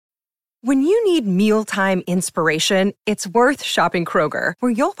When you need mealtime inspiration, it's worth shopping Kroger,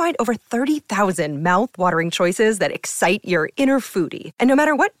 where you'll find over 30,000 mouth-watering choices that excite your inner foodie. And no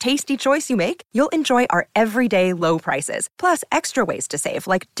matter what tasty choice you make, you'll enjoy our everyday low prices, plus extra ways to save,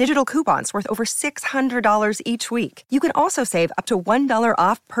 like digital coupons worth over $600 each week. You can also save up to $1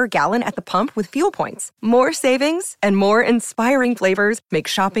 off per gallon at the pump with fuel points. More savings and more inspiring flavors make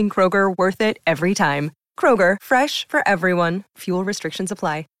shopping Kroger worth it every time. Kroger, fresh for everyone. Fuel restrictions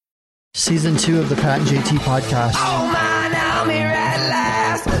apply. Season 2 of the Pat and JT podcast. Oh man, I'm here at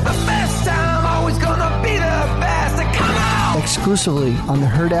last. The best time, always gonna be the best. Come on! Exclusively on the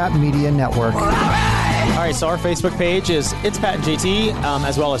Herd App Media Network. All right, so our Facebook page is It's Pat and JT,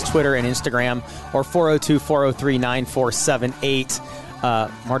 as well as Twitter and Instagram, or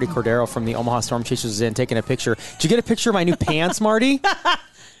 402-403-9478. Marty Cordero from the Omaha Storm Chasers is in taking a picture. Did you get a picture of my new pants, Marty?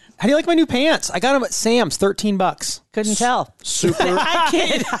 How do you like my new pants? I got them at Sam's, $13. Couldn't tell. Super. I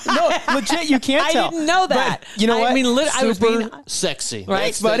can't. No, legit, you can't tell. I didn't know that. But you know what? I mean, I was being sexy.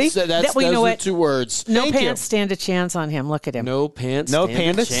 Right, buddy? That's well, you know those are what? 2 words. No Thank pants you. stand a chance on him. Look at him. No pants. No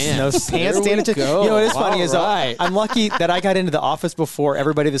stand pants. a chance. No pants There stand a we chance. go. You know what is funny is Right. I'm lucky that I got into the office before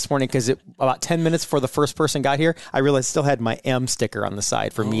everybody this morning because about 10 minutes before the first person got here, I realized I still had my M sticker on the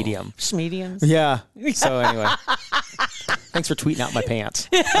side for medium. Schmediums. Yeah. So anyway, thanks for tweeting out my pants.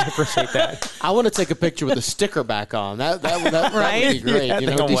 I appreciate that. I want to take a picture with the sticker back on. That Right? would be great. Yeah, You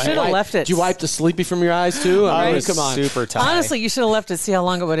know, you You should have left it. Did you wipe the sleepy from your eyes too? I mean, was come on. super tired. Honestly, you should have left it. See how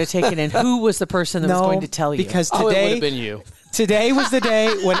long it would have taken, and who was the person that was going to tell you? Because Oh, it would today, have been you. today was the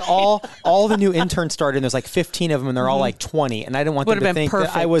day when all the new interns started, and there's like 15 of them, and they're all like 20, and I didn't want Would them have to been think that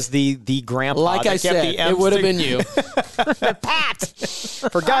I perfect. was the grandpa. Like that I kept said, the M it would have sticker. been you. Pat.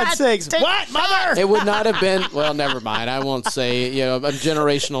 For God's sakes, what, mother? It would not have been. Well, never mind. I won't say. You know, I'm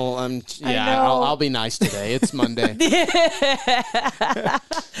generational. I'll be nice today. It's Monday. I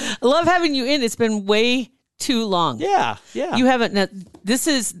love having you in. It's been way too long. Yeah. You haven't. This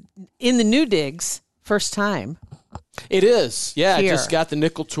is in the new digs. First time. It is. Yeah, I Here. just got the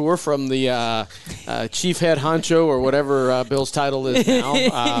nickel tour from the chief head honcho or whatever Bill's title is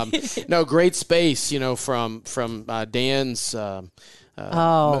now. No, great space, you know, from Dan's film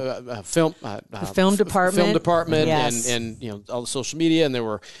film department. film department Yes. and you know all the social media, and there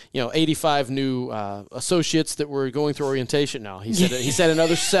were 85 new associates that were going through orientation. No, he said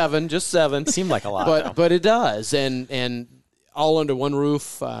another 7, just 7. Seemed like a lot, but it does, and all under one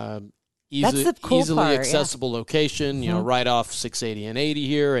roof. That's the cool easily part, accessible location, right off 680 and 80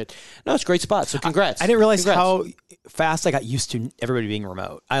 here. It's a great spot. So congrats. I didn't realize Congrats. how fast I got used to everybody being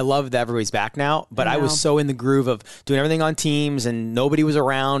remote. I love that everybody's back now, but I was know. so in the groove of doing everything on Teams and nobody was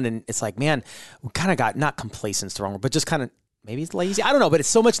around. And it's like, man, we kind of got not complacent's the wrong word, but just kind of maybe it's lazy. I don't know, but it's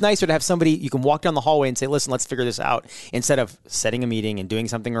so much nicer to have somebody you can walk down the hallway and say, listen, let's figure this out instead of setting a meeting and doing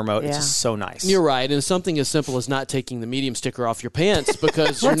something remote. It's Yeah. just so nice. You're right, and something as simple as not taking the medium sticker off your pants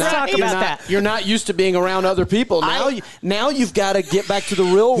because Let's talk about that. you're not used to being around other people. Now you've got to get back to the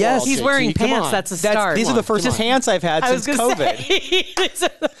real Yes. world. He's JT. wearing Come pants. on. That's a start. These are the first pants I've had I was since gonna COVID. say, these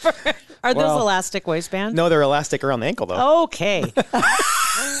are the first. Are those Well, elastic waistband? No, they're elastic around the ankle, though. Okay.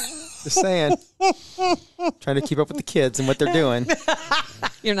 Just saying. Trying to keep up with the kids and what they're doing.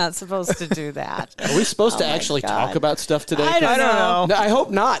 You're not supposed to do that. Are we supposed to my actually God. talk about stuff today? I don't know. No, I hope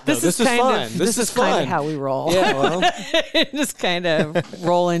not. Though. This is kind fun. Of, this is kind fun. of how we roll. Yeah, well, Just kind of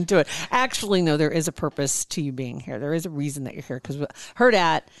roll into it. Actually, no, there is a purpose to you being here. There is a reason that you're here because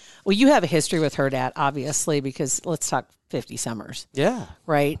you have a history with Herdat, obviously, because let's talk 50 Summers, yeah.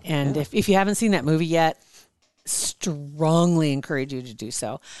 right? And if you haven't seen that movie yet, strongly encourage you to do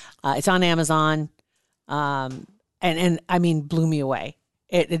so. It's on Amazon, and I mean, blew me away.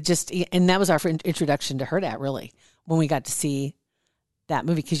 It just, and that was our introduction to Herdat, really, when we got to see that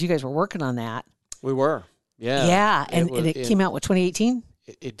movie because you guys were working on that. We were. Yeah. Yeah, and it came out, 2018?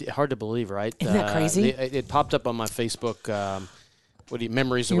 It hard to believe, right? Isn't that crazy? It popped up on my Facebook.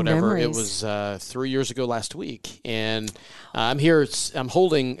 Memories or Your whatever. memories. It was 3 years ago last week, and I'm here. I'm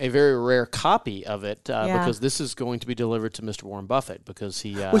holding a very rare copy of it because this is going to be delivered to Mr. Warren Buffett because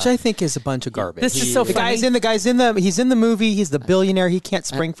he, Which I think is a bunch of garbage. This is so the funny. he's in the movie. He's the billionaire. He can't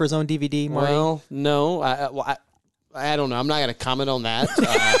spring for his own DVD. Marty. well, no, I don't know. I'm not going to comment on that.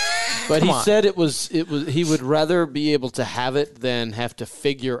 But he said it was he would rather be able to have it than have to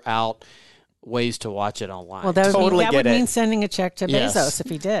figure out ways to watch it online. Well, that Totally would get mean it. sending a check to Yes. Bezos if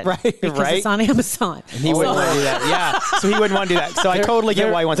he did. Right, because right. it's on Amazon. And he wouldn't want to do that. Yeah, so he wouldn't want to do that. So I totally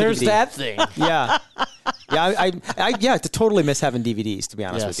get why he wants a DVD. There's that thing. Yeah, yeah. I totally miss having DVDs. To be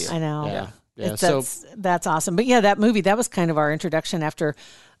honest Yes. with you. I know. Yeah. Yeah. That's awesome. But yeah, that movie, that was kind of our introduction after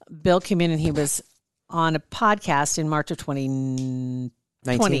Bill came in and he was on a podcast in March of 2019.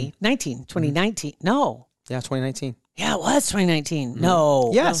 2019. No. Yeah, 2019. Yeah, it was 2019.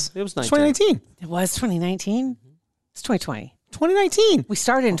 No. Yes, it was 2019. It was 2019. It's 2020. 2019. We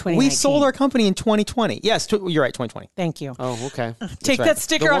started in 2019. We sold our company in 2020. Yes, you're right, 2020. Thank you. Oh, okay. Take right. that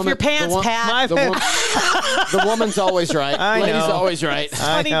sticker off your pants, Pat. The woman's always right. I Lady's know. always right.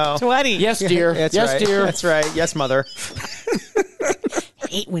 I know. 2020. Yes, dear. That's yes, right. dear. That's right. Yes, mother.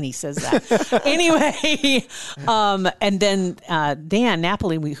 Hate when he says that. Anyway, and then Dan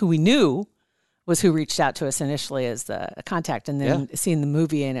Napoli, who we knew was who reached out to us initially as the contact, and then seeing the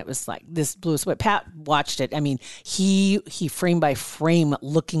movie, and it was like, this blew us away. Pat watched it. I mean, he frame by frame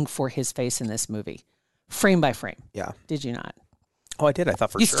looking for his face in this movie, frame by frame. Yeah. Did you not? Oh, I did. I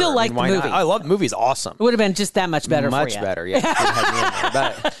thought for You sure. still like the why not? movie. I love the movie's awesome. It would have been just that much better Much for you. better, yeah. It had me in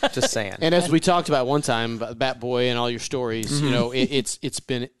there, but just saying. And as we talked about one time, Bat Boy and all your stories, you know, it's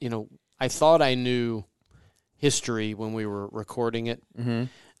been, you know, I thought I knew history when we were recording it,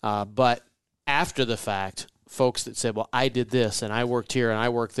 but after the fact, folks that said, "Well, I did this, and I worked here, and I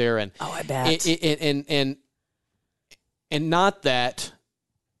worked there," and I bet. and not that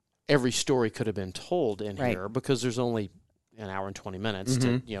every story could have been told in Right. here, because there's only an hour and 20 minutes,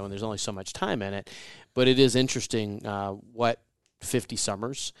 to, you know, and there's only so much time in it. But it is interesting what 50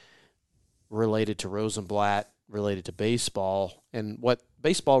 Summers related to Rosenblatt, related to baseball, and what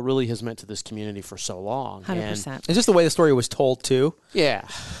baseball really has meant to this community for so long. 100%. And It's just the way the story was told, too. yeah,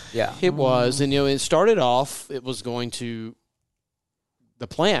 Yeah. it was. And, you know, it started off, it was going to, the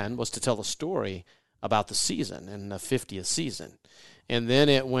plan was to tell the story about the season and the 50th season. And then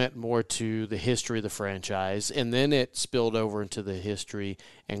it went more to the history of the franchise, and then it spilled over into the history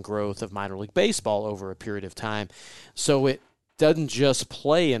and growth of minor league baseball over a period of time. So it doesn't just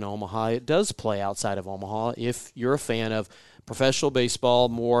play in Omaha, it does play outside of Omaha. If you're a fan of professional baseball,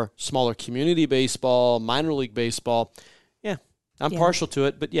 more smaller community baseball, minor league baseball, I'm partial to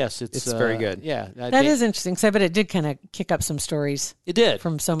it, but yes, it's very good. Yeah. That is interesting. So I bet it did kind of kick up some stories. It did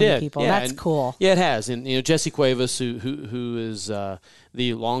from so many people. Yeah, That's cool. Yeah, it has. And you know, Jesse Cuevas, who is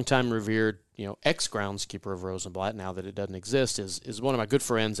the longtime revered, you know, ex-groundskeeper of Rosenblatt, now that it doesn't exist, is one of my good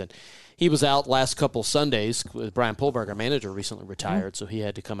friends. And he was out last couple Sundays with Brian Polberg, our manager, recently retired, so he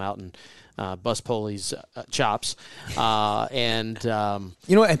had to come out and bust Polly's chops. You know, and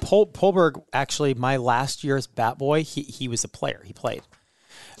Polberg, actually, my last year's Bat Boy, he was a player. He played.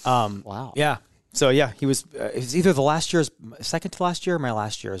 Wow. Yeah. So, yeah, it was either the last year's, second to last year, or my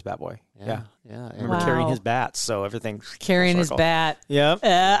last year as Bat Boy. Yeah. Yeah. I remember carrying his bats, so everything. Carrying his bat. Yep.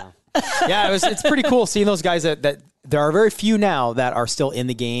 Yeah, it's pretty cool seeing those guys that there are very few now that are still in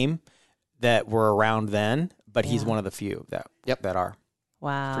the game that were around then, but he's one of the few that are.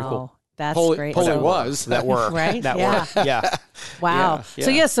 Wow. Pretty cool. That's Polly great. Polly So- was. That were. Right? That Yeah. were. Yeah. Wow.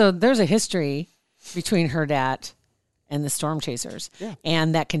 Yeah. So there's a history between Hurrdat and the Storm Chasers. Yeah.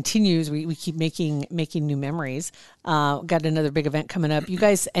 And that continues. We keep making new memories. Got another big event coming up. You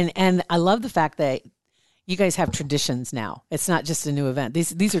guys, and I love the fact that you guys have traditions now. It's not just a new event.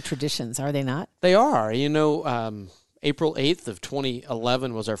 These are traditions, are they not? They are. You know, April 8th of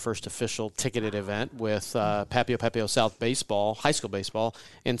 2011 was our first official ticketed event with Papio South Baseball, high school baseball.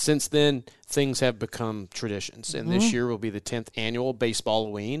 And since then, things have become traditions. And this year will be the 10th annual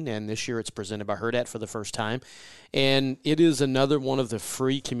Baseball-Halloween. And this year it's presented by Hurrdat for the first time. And it is another one of the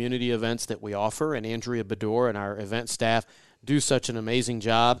free community events that we offer. And Andrea Bedore and our event staff do such an amazing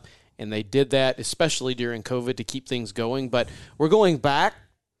job. And they did that, especially during COVID, to keep things going. But we're going back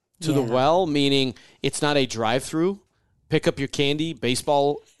to the well, meaning it's not a drive-through, pick up your candy,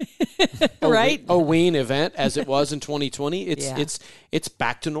 baseball, Right. Halloween event as it was in 2020. It's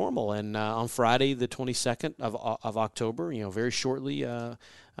back to normal. And on Friday, the 22nd of October, you know, very shortly,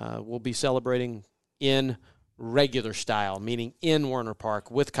 we'll be celebrating in regular style, meaning in Werner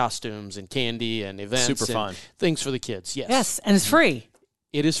Park with costumes and candy and events. Super and fun. things for the kids. Yes. Yes, and it's free.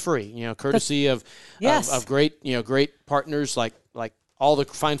 It is free, you know, courtesy of great, you know, great partners like all the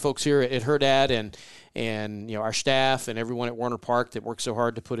fine folks here at Hurrdat and you know, our staff and everyone at Werner Park that works so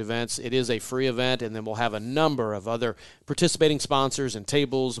hard to put events. It is a free event, and then we'll have a number of other participating sponsors and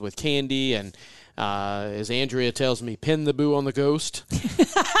tables with candy and as Andrea tells me, pin the boo on the ghost.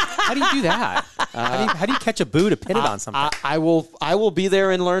 How do you do that? How do you catch a boo to pin it on something? I will be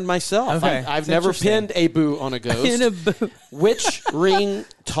there and learn myself. Okay. I've That's never interesting. pinned a boo on a ghost. In a boo. Witch ring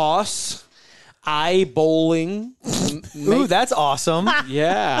toss, eye bowling. Ooh, that's awesome.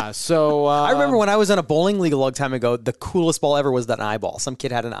 Yeah. So I remember when I was on a bowling league a long time ago, the coolest ball ever was that eyeball. Some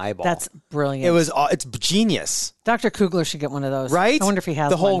kid had an eyeball. That's brilliant. It's genius, Dr. Kugler should get one of those. right? I wonder if he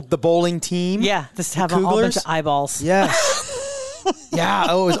has the bowling team. Yeah, just have a whole bunch of eyeballs. Yes. Yeah,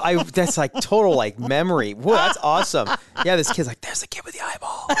 that's like total like memory. Whoa, that's awesome. Yeah, this kid's like, there's the kid with the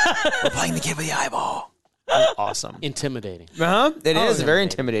eyeball. We're playing the kid with the eyeball. That's awesome. Intimidating. It is very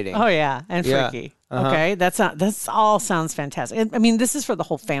intimidating. Oh yeah, and Yeah. freaky. Okay, that's all sounds fantastic. I mean, this is for the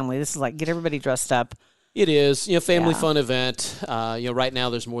whole family. This is like get everybody dressed up. It is, family Yeah. fun event. Right now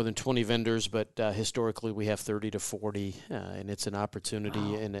there's more than 20 vendors, but historically we have 30 to 40, and it's an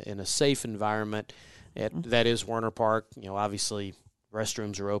opportunity in a safe environment. That is Werner Park. Obviously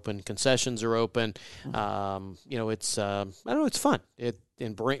restrooms are open, concessions are open. It's I don't know, it's fun.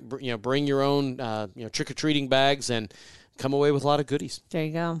 Bring your own trick or treating bags and come away with a lot of goodies. There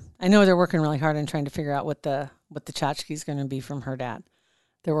you go. I know they're working really hard on trying to figure out what the tchotchke is going to be from her dad.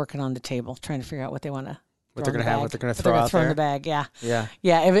 They're working on the table, trying to figure out what they want to. What they're going to have, what they're going to throw throw out in the there. bag. Yeah. Yeah.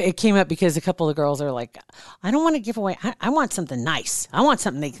 Yeah. It came up because a couple of girls are like, I don't want to give away. I want something nice. I want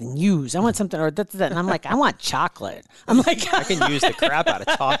something they can use. I want something, or that. And I'm like, I want chocolate. I'm like, I can use the crap out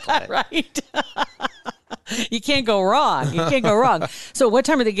of chocolate. right. You can't go wrong. You can't go wrong. So what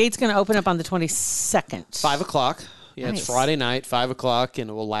time are the gates going to open up on the 22nd? 5 o'clock. Yeah, Nice. It's Friday night, 5 o'clock, and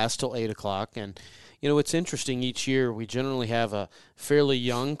it will last till 8 o'clock. And, it's interesting. Each year we generally have a fairly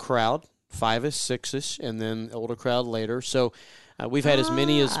young crowd, 5-ish, 6-ish, and then older crowd later. So we've had as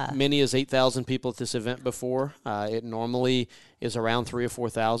many as 8,000 people at this event before. It normally is around 3,000 or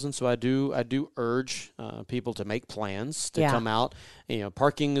 4,000. So I do urge people to make plans to come out.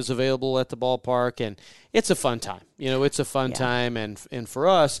 Parking is available at the ballpark, and it's a fun time. It's a fun time, and for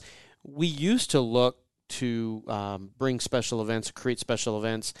us, we used to look to bring special events, create special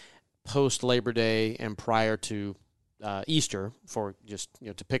events post Labor Day and prior to Easter for just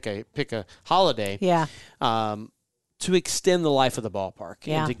to pick a holiday. Yeah. To extend the life of the ballpark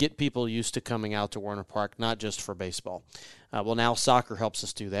Yeah. and to get people used to coming out to Werner Park, not just for baseball. Well, now soccer helps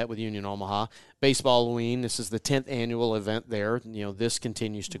us do that with Union Omaha. Baseball Halloween, this is the 10th annual event there. This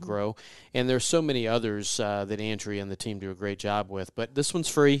continues to grow. And there's so many others that Andrea and the team do a great job with. But this one's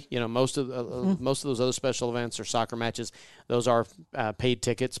free. Most of those other special events or soccer matches, those are paid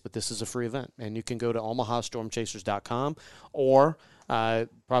tickets, but this is a free event. And you can go to omahastormchasers.com or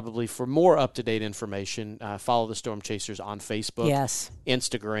probably for more up-to-date information, follow the Storm Chasers on Facebook, Yes.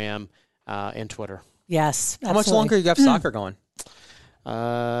 Instagram, and Twitter. Yes. How much absolutely. longer you got soccer going?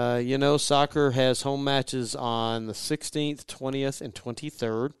 Soccer has home matches on the 16th, 20th, and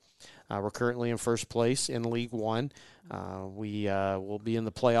 23rd. We're currently in first place in League One. We will be in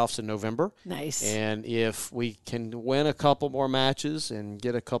the playoffs in November. Nice. And if we can win a couple more matches and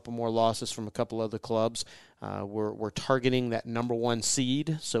get a couple more losses from a couple other clubs, we're targeting that number one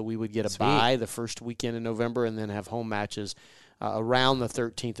seed. So we would get a bye the first weekend in November and then have home matches around the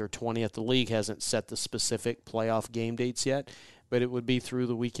 13th or 20th. The league hasn't set the specific playoff game dates yet, but it would be through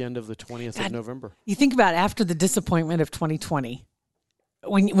the weekend of the 20th of November. You think about after the disappointment of 2020,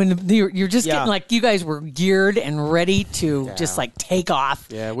 when you're just getting like you guys were geared and ready to just like take off.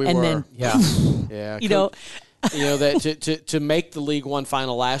 Yeah, we and were. Then, Yeah, that to make the League One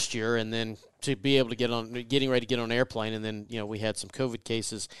final last year, and then to be able to getting ready to get on an airplane, and then we had some COVID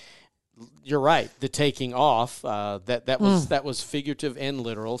cases. You're right. The taking off that was figurative and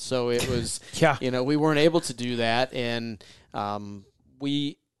literal. So it was we weren't able to do that, and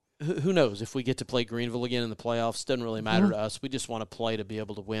who knows if we get to play Greenville again in the playoffs? Doesn't really matter to us. We just want to play to be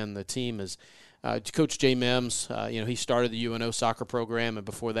able to win. The team is Coach Jay Mims. He started the UNO soccer program, and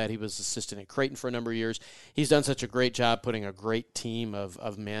before that, he was assistant at Creighton for a number of years. He's done such a great job putting a great team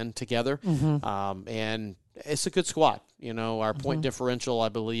of men together, and it's a good squad. Our point differential, I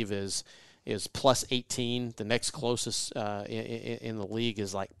believe, is plus 18. The next closest in the league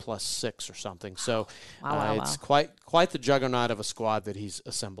is like plus 6 or something. So it's quite the juggernaut of a squad that he's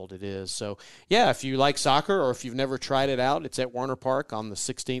assembled. It is. So, if you like soccer or if you've never tried it out, it's at Werner Park on the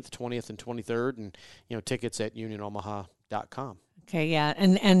 16th, 20th, and 23rd, and tickets at unionomaha.com. Okay, yeah,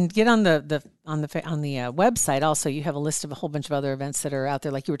 and get on the website. Also, you have a list of a whole bunch of other events that are out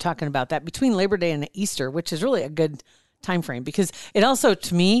there, like you were talking about that between Labor Day and Easter, which is really a good time frame because it also,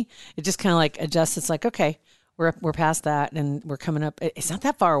 to me, it just kind of like adjusts. It's like, okay, we're past that and we're coming up. It's not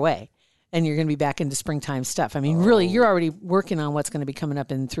that far away, and you're going to be back into springtime stuff. I mean, really, you're already working on what's going to be coming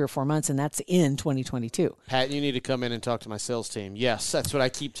up in 3 or 4 months, and that's in 2022. Pat, you need to come in and talk to my sales team. Yes, that's what I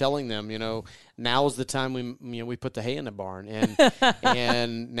keep telling them. Now is the time we put the hay in the barn, and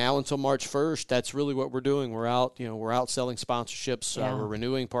and now until March 1st, that's really what we're doing. We're out, we're out selling sponsorships. We're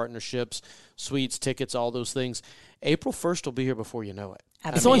renewing partnerships, suites, tickets, all those things. April 1st will be here before you know it.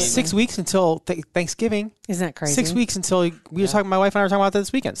 It's only 6 weeks until Thanksgiving. Isn't that crazy? 6 weeks until we were talking. My wife and I were talking about that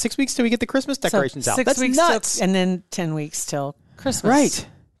this weekend. 6 weeks till we get the Christmas decorations out. 6 That's weeks nuts. and then 10 weeks till Christmas. Right.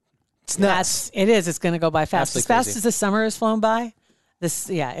 It's nuts. It is. It's going to go by fast. Absolutely as fast crazy. as the summer has flown by,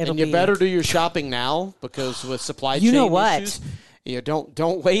 It'll And you be. better do your shopping now because with supply You chain know what? issues,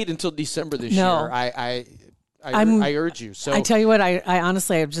 don't wait until December this No. year. I urge you. So I tell you what, I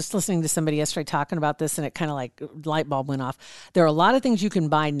honestly, I was just listening to somebody yesterday talking about this, and it kind of like light bulb went off. There are a lot of things you can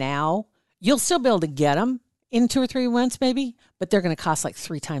buy now. You'll still be able to get them in 2 or 3 months, maybe, but they're going to cost like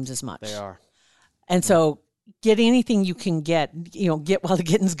 3 times as much. they are. And so get anything you can get while the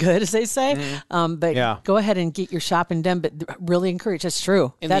getting's good, as they say. But go ahead and get your shopping done. But really encourage. That's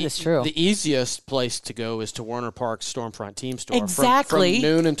true. That is true. The easiest place to go is to Warner Park's Stormfront Team Store. Exactly. From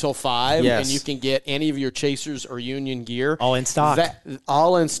noon until 5, Yes. and you can get any of your Chasers or Union gear. All in stock.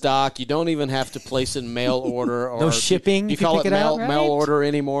 All in stock. You don't even have to place a mail order. Or No shipping You if you call pick it it up? mail order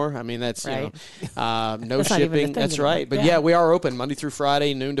anymore. I mean, that's Right. no That's not even a shipping. thing That's anymore. right. But Yeah. we are open Monday through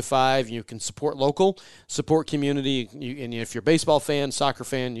Friday, noon to 5. You can support local, support community. And if you're a baseball fan, soccer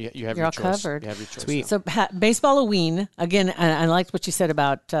fan, you have You're your all choice. covered. You have your choice. Sweet. So Baseball-Halloween, again, I liked what you said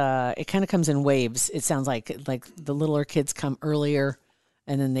about it kind of comes in waves. It sounds like the littler kids come earlier,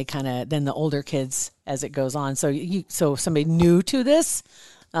 and then then the older kids as it goes on. So somebody new to this,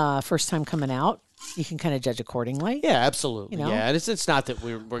 first time coming out, you can kind of judge accordingly. Yeah, absolutely. You know? Yeah, and it's not that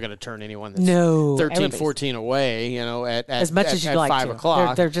we're going to turn anyone that's No, 13, everybody's- 14 away, at As much as you'd at like 5 to.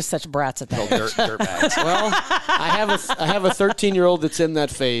 o'clock. They're just such brats at that age. Dirt bags. Well, I have a 13-year-old that's in that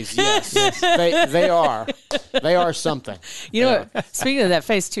phase. Yes, they are. They are something. You know, what? Speaking of that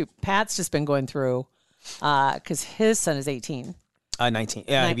phase too, Pat's just been going through because his son is 18. 19.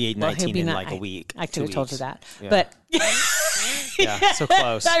 Yeah, he'll be 19 in like a week. I 2 could have told you weeks. that, Yeah. but Yeah, so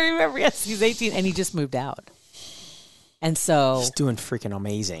close. I remember. Yes, he's 18 and he just moved out, and so He's doing freaking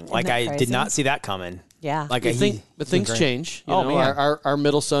amazing. Like that I crazy? did not see that coming. yeah, Like But he's things great. change. You Oh, know, man. our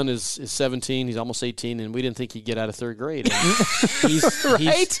middle son is 17. He's almost 18, and we didn't think he'd get out of 3rd grade. And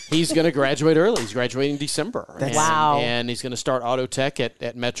he's going to graduate early. He's graduating in December. Wow. And he's going to start auto tech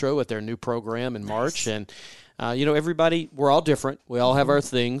at Metro at their new program in March. And everybody, we're all different. We all have our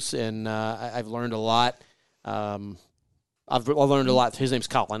things, and I've learned a lot. I've learned a lot. His name's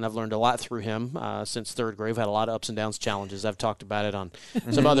Colin. I've learned a lot through him since 3rd grade. We've had a lot of ups and downs, challenges. I've talked about it on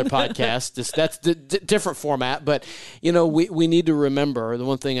some other podcasts. That's the different format. But, we need to remember, the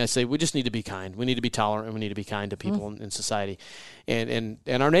one thing I say, we just need to be kind. We need to be tolerant, and we need to be kind to people in society and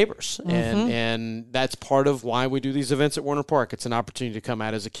our neighbors. And that's part of why we do these events at Warner Park. It's an opportunity to come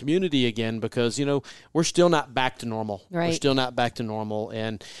out as a community again because, we're still not back to normal. Right. We're still not back to normal.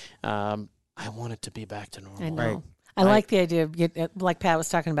 And I want it to be back to normal. I know. Right. I like the idea of like Pat was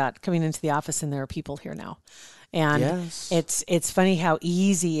talking about coming into the office and there are people here now, and Yes. it's funny how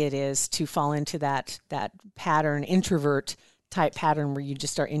easy it is to fall into that pattern, introvert type pattern where you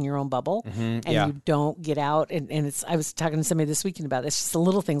just are in your own bubble and you don't get out. And it's I was talking to somebody this weekend about this. It's just the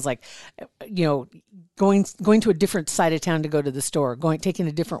little things like going to a different side of town to go to the store, taking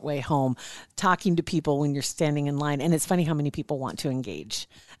a different way home, talking to people when you're standing in line. And it's funny how many people want to engage,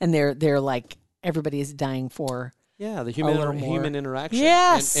 and they're like everybody is dying for. Yeah, the little more. human interaction.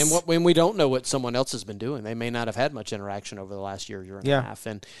 Yes. And when we don't know what someone else has been doing, they may not have had much interaction over the last year and a half.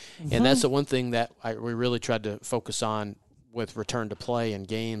 And that's the one thing that we really tried to focus on with return to play and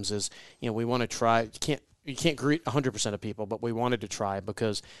games is, we want to try. You can't greet 100% of people, but we wanted to try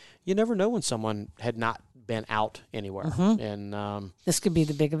because you never know when someone had not been out anywhere. And This could be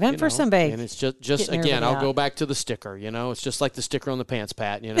the big event for somebody. And it's just Getting again, everybody I'll out. go back to the sticker. It's just like the sticker on the pants,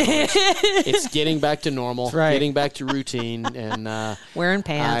 Pat. It's getting back to normal, right. getting back to routine, and Wearing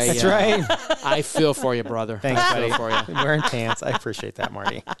pants. That's right. I feel for you, brother. Thanks, I buddy. feel for you. Wearing pants. I appreciate that,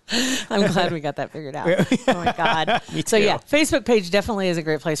 Marty. I'm glad we got that figured out. Oh my God. Me So too. yeah, Facebook page definitely is a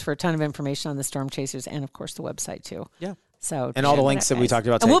great place for a ton of information on the Storm Chasers and of course the website too. Yeah. So And all the check it links out, that we guys. talked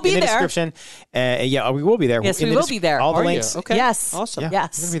about And today we'll be in the there. description. We will be there. Yes, In we the will be there. All the Are you? links. Okay. Yes. Awesome. Yeah,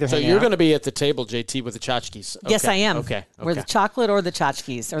 Yes. we're gonna be there So hanging you're out. going to be at the table, JT, with the tchotchkes. Yes, Okay. I am. Okay. We're the chocolate or the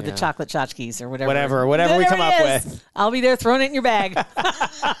tchotchkes or the Yeah. chocolate tchotchkes or whatever. Whatever we come up it is. with. I'll be there throwing it in your bag. You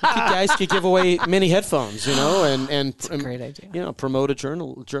guys could give away mini headphones, and a great idea. promote a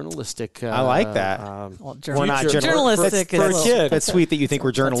journalistic. I like that. Well, We're not Future- journalistic for is a a little- kid. That's sweet that you think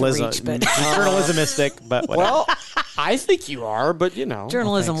we're That's a journalism, reach, but- journalismistic, but whatever. Well, I think you are, but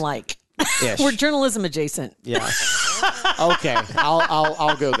Journalism like. Ish. We're journalism adjacent. Yeah. Okay,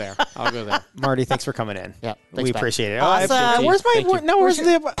 I'll go there. I'll go there. Marty, thanks for coming in. Yeah, thanks, we Pat. appreciate it. Awesome. Where's my? Thank you. No, where's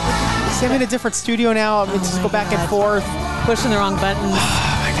the? See, I'm in a different studio now. I'm just go back and forth. Pushing the wrong buttons.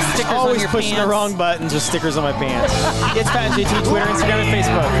 Stickers on Always your pushing pants. the wrong buttons with stickers on my pants. It's Pat and JT, Twitter, Instagram, and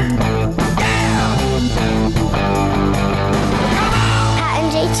Facebook. Pat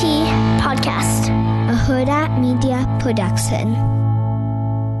and JT Podcast, a Huda Media Production.